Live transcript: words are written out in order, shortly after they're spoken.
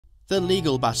The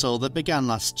legal battle that began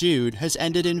last June has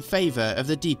ended in favour of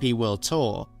the DP World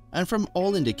Tour, and from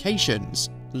all indications,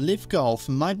 LIV Golf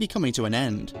might be coming to an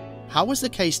end. How was the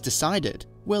case decided?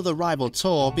 Will the rival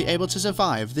tour be able to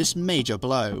survive this major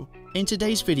blow? In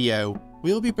today's video,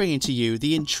 we will be bringing to you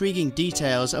the intriguing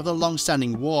details of the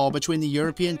long-standing war between the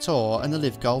European Tour and the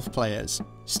LIV Golf players.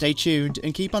 Stay tuned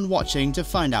and keep on watching to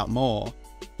find out more.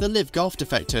 The LIV Golf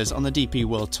defectors on the DP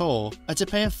World Tour are to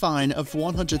pay a fine of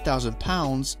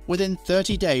 £100,000 within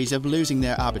 30 days of losing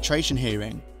their arbitration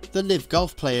hearing. The LIV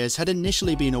Golf players had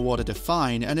initially been awarded a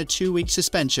fine and a 2-week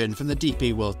suspension from the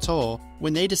DP World Tour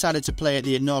when they decided to play at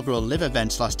the inaugural LIV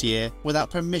events last year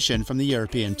without permission from the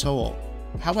European Tour.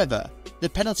 However, the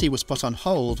penalty was put on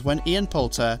hold when Ian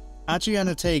Poulter, Adrian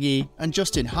Otaegui and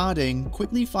Justin Harding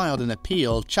quickly filed an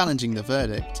appeal challenging the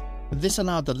verdict. This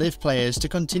allowed the LIV players to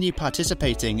continue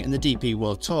participating in the DP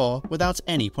World Tour without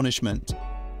any punishment.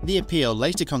 The appeal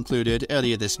later concluded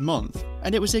earlier this month,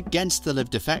 and it was against the LIV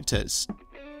defectors.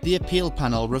 The appeal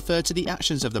panel referred to the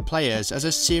actions of the players as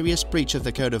a serious breach of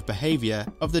the code of behaviour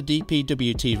of the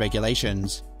DPWT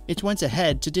regulations. It went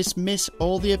ahead to dismiss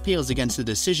all the appeals against the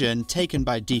decision taken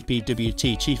by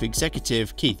DPWT Chief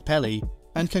Executive Keith Pelly,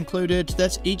 and concluded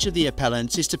that each of the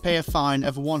appellants is to pay a fine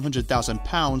of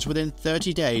 £100,000 within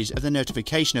 30 days of the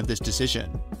notification of this decision.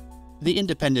 The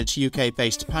independent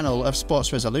UK-based panel of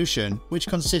Sports Resolution, which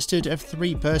consisted of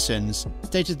 3 persons,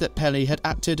 stated that Pelly had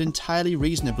acted entirely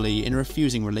reasonably in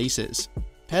refusing releases.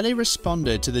 Pelly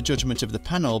responded to the judgment of the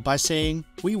panel by saying,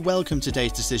 "We welcome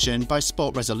today's decision by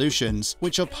Sport Resolutions,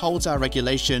 which upholds our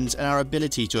regulations and our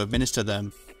ability to administer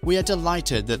them. We are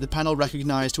delighted that the panel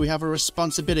recognised we have a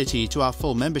responsibility to our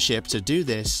full membership to do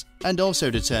this, and also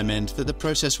determined that the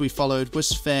process we followed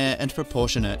was fair and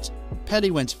proportionate." Pelly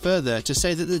went further to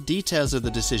say that the details of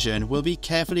the decision will be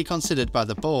carefully considered by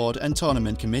the board and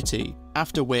tournament committee,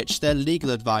 after which their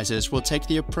legal advisors will take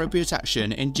the appropriate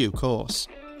action in due course.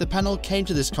 The panel came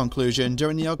to this conclusion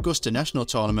during the Augusta National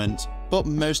Tournament, but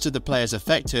most of the players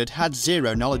affected had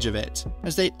zero knowledge of it,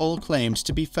 as they all claimed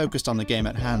to be focused on the game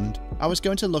at hand. "I was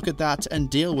going to look at that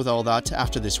and deal with all that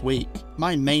after this week.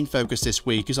 My main focus this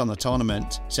week is on the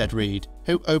tournament," said Reed,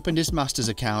 who opened his Masters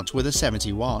account with a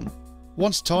 71.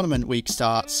 "Once tournament week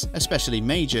starts, especially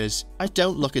majors, I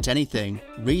don't look at anything,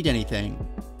 read anything.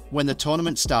 When the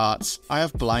tournament starts, I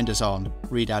have blinders on,"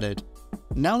 Reed added.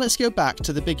 Now let's go back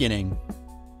to the beginning.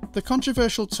 The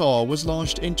controversial tour was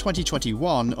launched in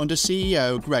 2021 under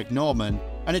CEO Greg Norman,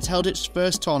 and it held its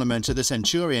first tournament at the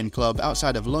Centurion Club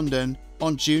outside of London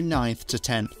on June 9th to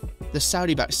 10th. The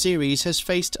Saudi-backed series has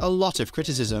faced a lot of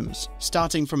criticisms,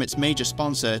 starting from its major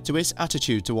sponsor to its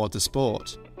attitude toward the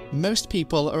sport. Most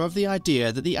people are of the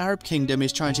idea that the Arab Kingdom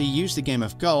is trying to use the game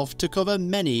of golf to cover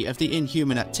many of the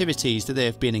inhuman activities that they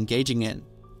have been engaging in.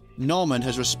 Norman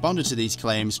has responded to these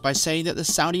claims by saying that the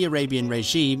Saudi Arabian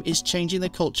regime is changing the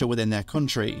culture within their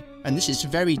country, and this is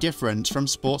very different from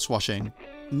sports washing.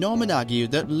 Norman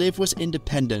argued that LIV was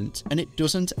independent and it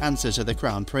doesn't answer to the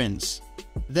Crown Prince.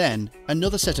 Then,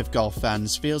 another set of golf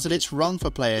fans feels that it's wrong for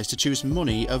players to choose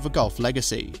money over golf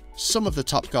legacy. Some of the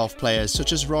top golf players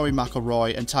such as Rory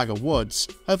McIlroy and Tiger Woods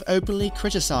have openly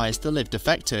criticised the LIV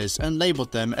defectors and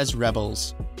labelled them as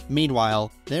rebels.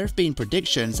 Meanwhile, there have been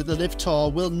predictions that the LIV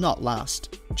Tour will not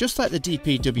last. Just like the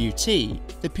DPWT,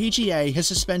 the PGA has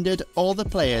suspended all the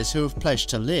players who have pledged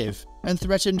to LIV and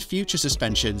threatened future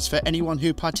suspensions for anyone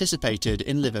who participated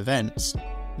in LIV events.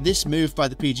 This move by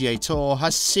the PGA Tour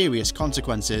has serious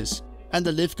consequences, and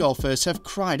the LIV golfers have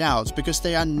cried out because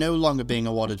they are no longer being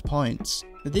awarded points.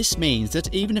 This means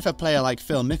that even if a player like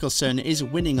Phil Mickelson is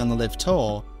winning on the LIV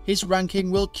Tour, his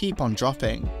ranking will keep on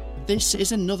dropping. This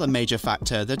is another major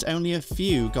factor that only a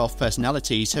few golf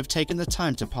personalities have taken the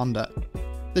time to ponder.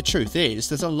 The truth is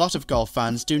that a lot of golf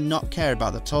fans do not care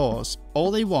about the tours.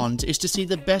 All they want is to see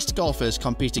the best golfers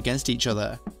compete against each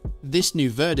other. This new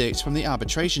verdict from the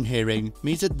arbitration hearing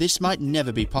means that this might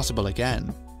never be possible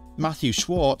again. Matthew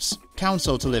Schwartz,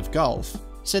 counsel to LIV Golf,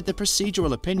 said the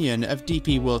procedural opinion of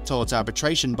DP World Tour's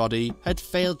arbitration body had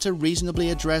failed to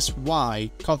reasonably address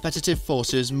why competitive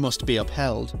forces must be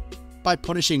upheld. By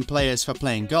punishing players for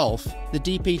playing golf, the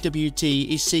DPWT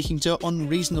is seeking to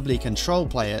unreasonably control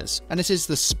players, and it is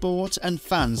the sport and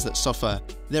fans that suffer.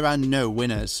 There are no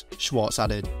winners, Schwartz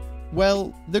added.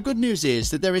 Well, the good news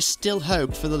is that there is still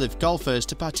hope for the LIV golfers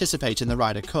to participate in the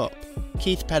Ryder Cup.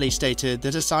 Keith Pelly stated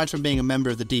that aside from being a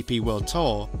member of the DP World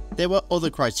Tour, there were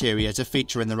other criteria to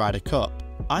feature in the Ryder Cup.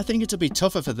 "I think it'll be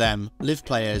tougher for them, LIV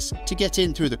players, to get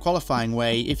in through the qualifying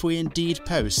way if we indeed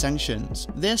pose sanctions.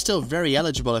 They're still very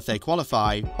eligible if they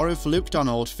qualify, or if Luke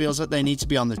Donald feels that they need to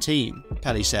be on the team,"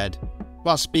 Pelly said.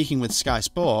 While speaking with Sky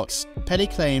Sports, Petty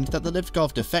claimed that the LIV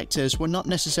Golf defectors were not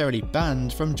necessarily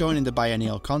banned from joining the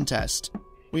biennial contest.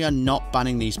 "We are not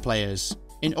banning these players.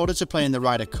 In order to play in the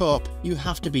Ryder Cup, you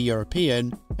have to be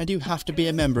European and you have to be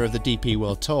a member of the DP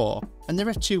World Tour, and there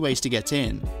are 2 ways to get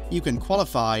in. You can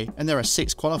qualify, and there are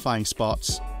 6 qualifying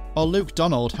spots, or Luke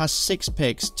Donald has 6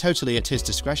 picks totally at his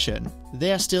discretion.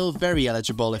 They are still very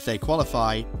eligible if they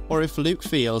qualify, or if Luke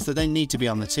feels that they need to be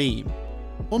on the team."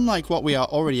 Unlike what we are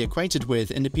already acquainted with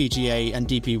in the PGA and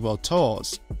DP World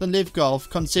Tours, the LIV Golf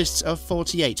consists of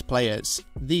 48 players.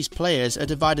 These players are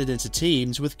divided into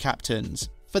teams with captains.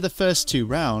 For the first 2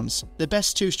 rounds, the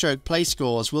best 2-stroke play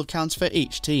scores will count for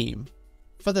each team.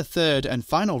 For the third and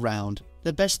final round,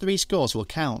 the best 3 scores will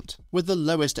count, with the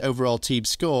lowest overall team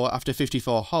score after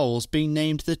 54 holes being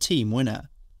named the team winner.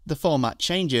 The format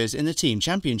changes in the team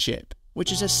championship,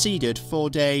 which is a seeded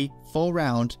 4-day,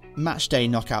 4-round, match-day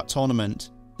knockout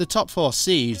tournament. The top 4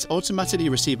 seeds automatically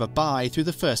receive a bye through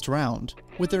the first round,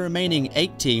 with the remaining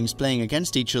 8 teams playing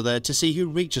against each other to see who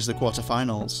reaches the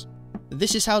quarterfinals.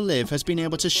 This is how LIV has been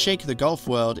able to shake the golf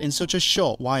world in such a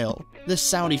short while. The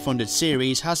Saudi-funded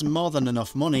series has more than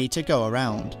enough money to go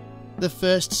around. The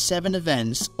first 7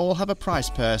 events all have a prize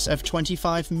purse of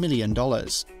 $25 million,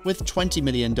 with $20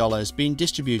 million being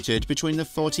distributed between the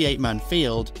 48-man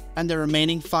field and the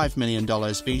remaining $5 million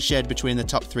being shared between the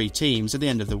top 3 teams at the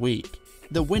end of the week.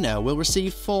 The winner will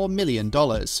receive $4 million,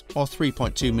 or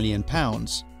 £3.2 million,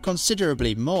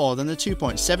 considerably more than the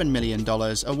 $2.7 million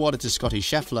awarded to Scotty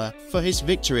Scheffler for his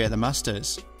victory at the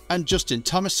Masters, and Justin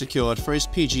Thomas secured for his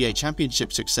PGA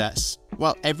Championship success,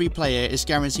 while every player is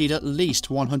guaranteed at least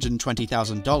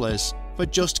 $120,000 for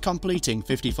just completing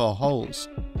 54 holes.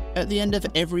 At the end of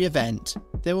every event,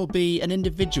 there will be an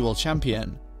individual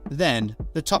champion. Then,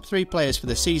 the top 3 players for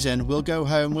the season will go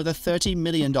home with a $30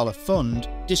 million fund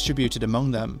distributed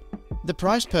among them. The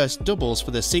prize purse doubles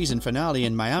for the season finale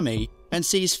in Miami and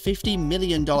sees $50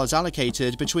 million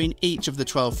allocated between each of the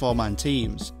 12 4-man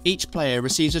teams. Each player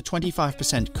receives a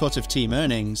 25% cut of team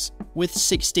earnings, with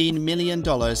 $16 million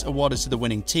awarded to the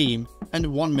winning team and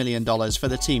 $1 million for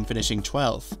the team finishing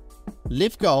 12th.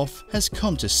 LIV Golf has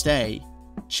come to stay.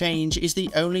 Change is the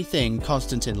only thing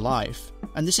constant in life,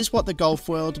 and this is what the golf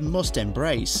world must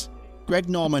embrace. Greg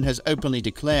Norman has openly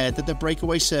declared that the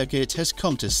breakaway circuit has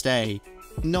come to stay.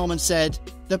 Norman said,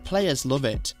 "The players love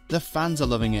it, the fans are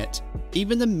loving it,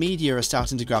 even the media are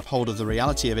starting to grab hold of the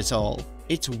reality of it all.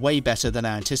 It's way better than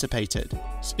I anticipated."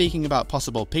 Speaking about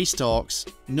possible peace talks,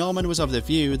 Norman was of the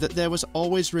view that there was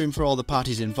always room for all the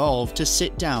parties involved to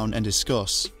sit down and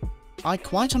discuss. "I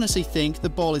quite honestly think the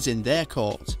ball is in their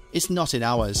court, it's not in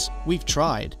ours. We've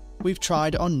tried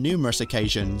on numerous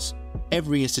occasions.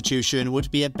 Every institution would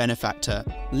be a benefactor.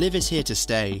 LIV is here to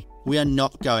stay. We are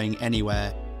not going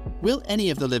anywhere." Will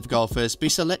any of the LIV golfers be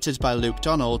selected by Luke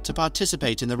Donald to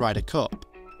participate in the Ryder Cup?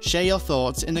 Share your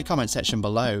thoughts in the comment section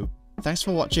below. Thanks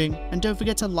for watching, and don't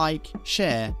forget to like,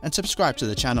 share and subscribe to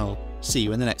the channel. See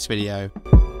you in the next video.